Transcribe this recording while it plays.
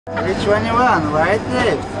Which one you want? Right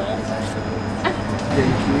left. Thank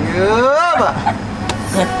you.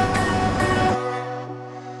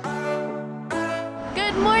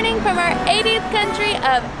 Good morning from our 80th country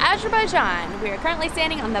of Azerbaijan. We are currently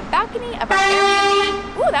standing on the balcony of our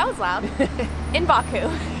AirBnB. Ooh, that was loud. In Baku.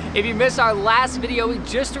 If you missed our last video, we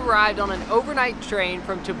just arrived on an overnight train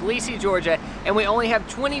from Tbilisi, Georgia, and we only have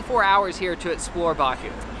 24 hours here to explore Baku.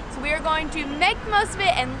 So we are going to make the most of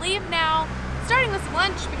it and leave now, starting with some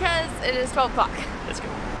lunch because it is 12 o'clock. Let's go.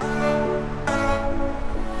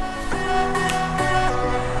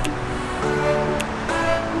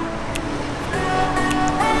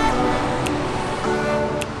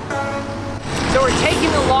 So we're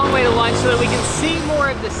taking the long way to lunch so that we can see more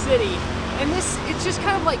of the city. And it's just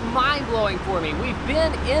kind of like mind-blowing for me. We've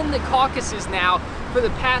been in the Caucasus now for the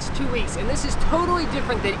past 2 weeks, and this is totally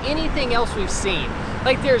different than anything else we've seen.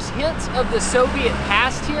 Like, there's hints of the Soviet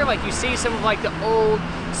past here, like you see some of like the old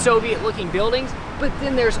Soviet-looking buildings, but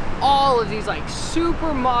then there's all of these like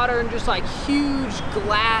super modern, just like huge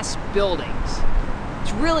glass buildings.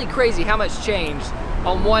 It's really crazy how much changed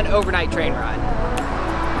on one overnight train ride.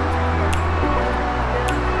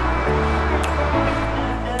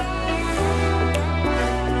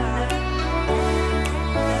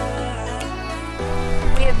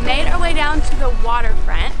 Made our way down to the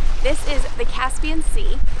waterfront. This is the Caspian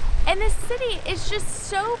Sea, and this city is just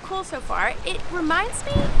so cool so far. It reminds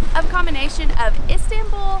me of a combination of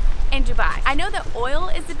Istanbul and Dubai. I know that oil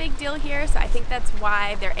is a big deal here, so I think that's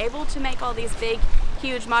why they're able to make all these big,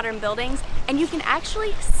 huge modern buildings, and you can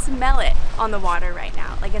actually smell it on the water right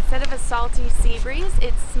now. Like, instead of a salty sea breeze,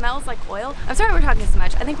 it smells like oil. I'm sorry we're talking so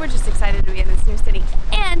much. I think we're just excited to be in this new city.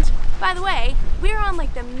 And by the way, we're on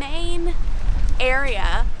like the main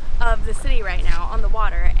area of the city right now on the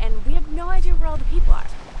water, and we have no idea where all the people are.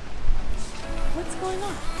 What's going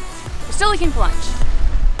on? We're still looking for lunch.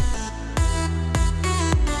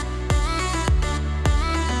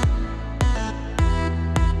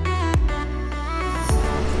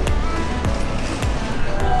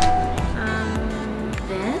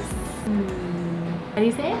 How do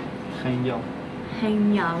you say it?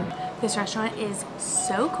 Henyang. This restaurant is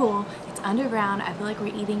so cool. It's underground. I feel like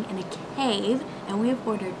we're eating in a cave, and we have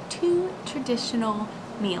ordered 2 traditional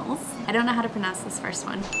meals. I don't know how to pronounce this first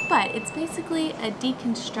one, but it's basically a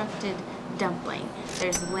deconstructed dumpling.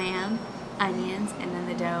 There's lamb, onions, and then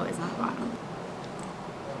the dough is on the bottom.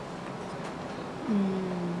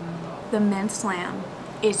 The minced lamb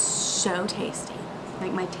is so tasty.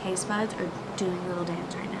 Like, my taste buds are doing a little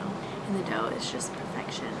dance right now, and the dough is just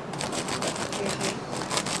perfection.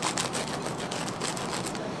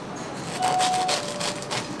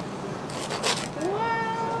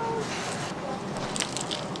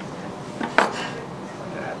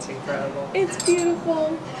 Incredible. It's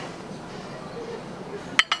beautiful.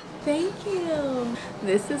 Thank you.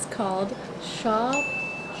 This is called Shah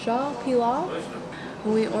Pilaf.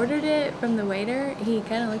 When we ordered it from the waiter, he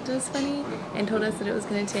kind of looked at us funny and told us that it was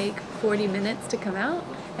going to take 40 minutes to come out,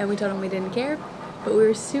 and we told him we didn't care. But we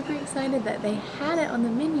were super excited that they had it on the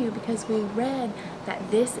menu because we read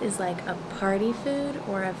that this is like a party food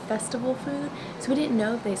or a festival food. So we didn't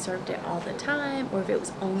know if they served it all the time or if it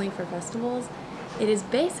was only for festivals. It is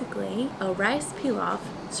basically a rice pilaf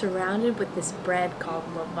surrounded with this bread called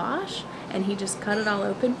lavash, and he just cut it all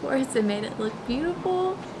open for us and made it look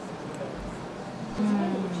beautiful.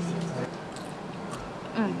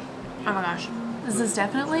 Oh my gosh. This is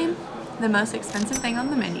definitely the most expensive thing on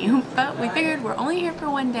the menu, but we figured we're only here for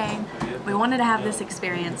one day. We wanted to have this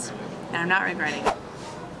experience, and I'm not regretting it.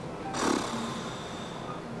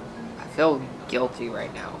 I feel guilty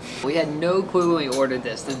right now. We had no clue when we ordered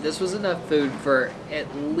this that this was enough food for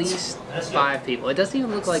at least 5 people. It doesn't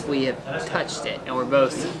even look like we have touched it, and we're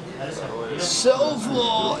both so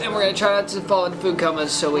full, and we're gonna try not to fall into food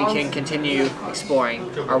comas so we can continue exploring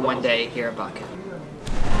our one day here in Baku.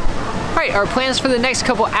 Alright, our plans for the next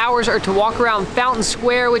couple hours are to walk around Fountain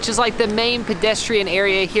Square, which is like the main pedestrian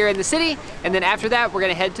area here in the city, and then after that we're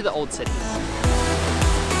gonna head to the Old City.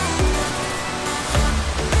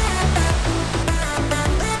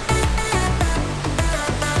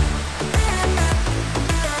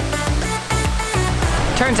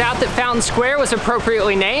 Turns out that Fountain Square was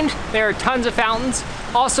appropriately named. There are tons of fountains.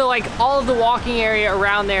 Also, like, all of the walking area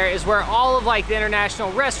around there is where all of like the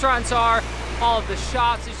international restaurants are, all of the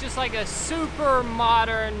shops. It's just like a super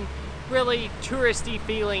modern, really touristy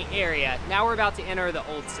feeling area. Now we're about to enter the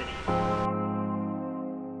Old City.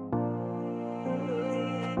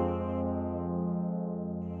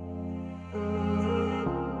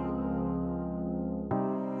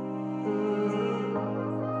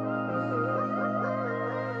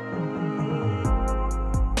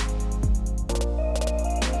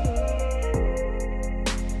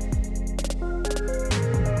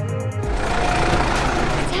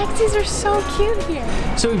 are so cute here.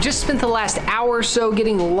 So we've just spent the last hour or so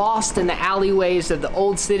getting lost in the alleyways of the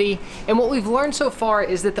Old City, and what we've learned so far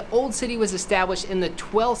is that the Old City was established in the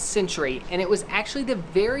 12th century, and it was actually the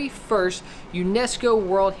very first UNESCO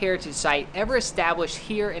World Heritage Site ever established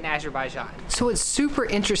here in Azerbaijan. So what's super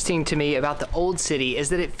interesting to me about the Old City is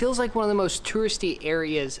that it feels like one of the most touristy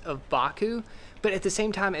areas of Baku, but at the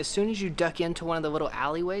same time, as soon as you duck into one of the little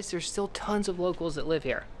alleyways, there's still tons of locals that live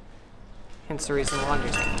here. Hence the reason the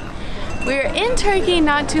laundry's here. We were in Turkey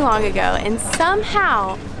not too long ago, and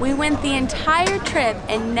somehow we went the entire trip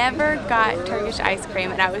and never got Turkish ice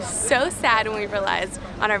cream, and I was so sad when we realized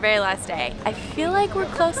on our very last day. I feel like we're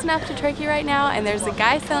close enough to Turkey right now, and there's a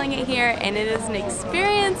guy selling it here, and it is an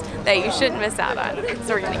experience that you shouldn't miss out on.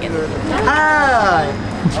 So we're gonna get it. Hi!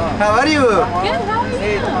 How are you? Good, how are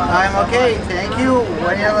you? I'm okay, thank you.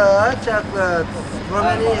 Vanilla, chocolate,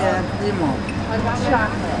 strawberry and lemon.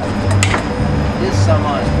 This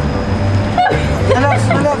someone. Relax,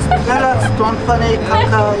 don't panic,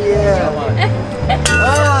 kaka, yeah.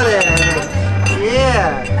 Oh,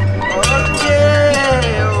 yeah. Okay,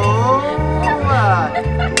 alright.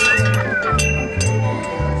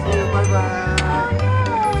 Bye-bye.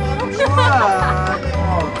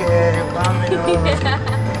 Okay, 1 minute.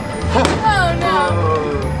 Oh no.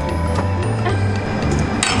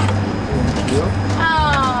 Oh.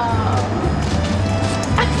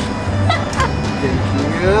 Thank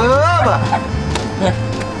you.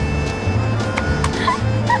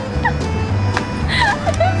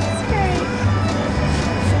 That's great.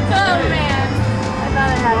 Oh man. I thought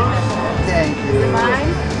I had it. Thank you. Is it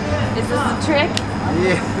mine? Is this a trick?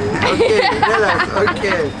 Yeah. Okay, relax.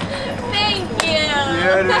 Okay. Thank you.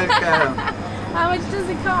 You're welcome. How much does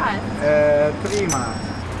it cost? Prima.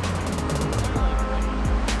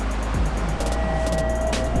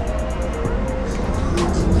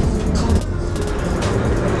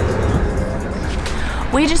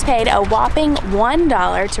 We just paid a whopping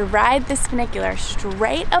 $1 to ride this funicular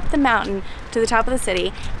straight up the mountain to the top of the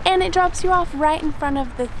city, and it drops you off right in front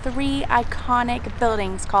of the 3 iconic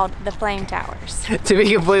buildings called the Flame Towers. To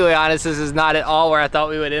be completely honest, this is not at all where I thought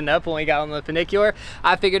we would end up when we got on the funicular.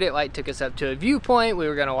 I figured it like took us up to a viewpoint, we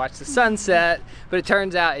were gonna watch the sunset, but it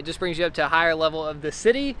turns out it just brings you up to a higher level of the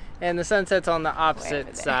city, and the sunset's on the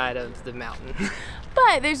opposite side of the mountain.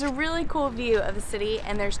 But there's a really cool view of the city,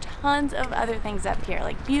 and there's tons of other things up here,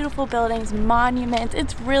 like beautiful buildings, monuments.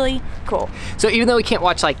 It's really cool. So even though we can't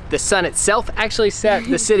watch like the sun itself actually set,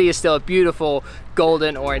 the city is still a beautiful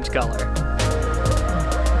golden orange color.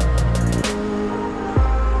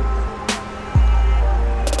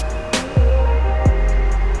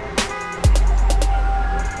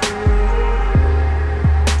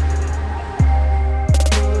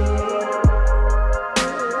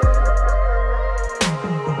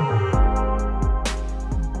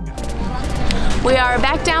 We are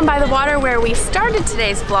back down by the water where we started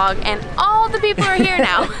today's vlog, and all the people are here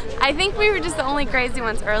now. I think we were just the only crazy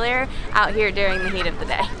ones earlier out here during the heat of the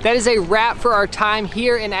day. That is a wrap for our time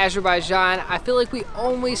here in Azerbaijan. I feel like we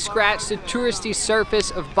only scratched the touristy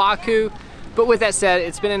surface of Baku. But with that said,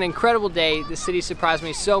 it's been an incredible day. The city surprised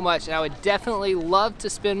me so much, and I would definitely love to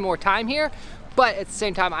spend more time here. But at the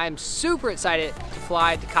same time, I am super excited to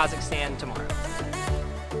fly to Kazakhstan tomorrow.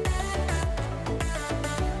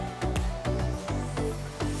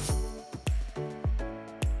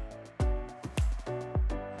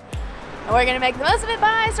 And we're gonna make the most of it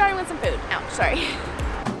by starting with some food. Ouch, sorry.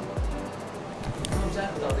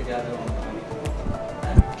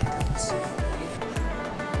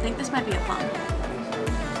 I think this might be a plum.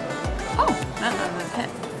 Oh, that's not a pit.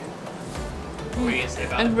 What were you gonna say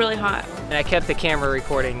about It's it? really hot. And I kept the camera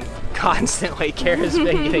recording constantly. Kara's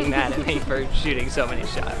been getting mad at me for shooting so many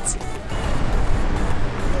shots.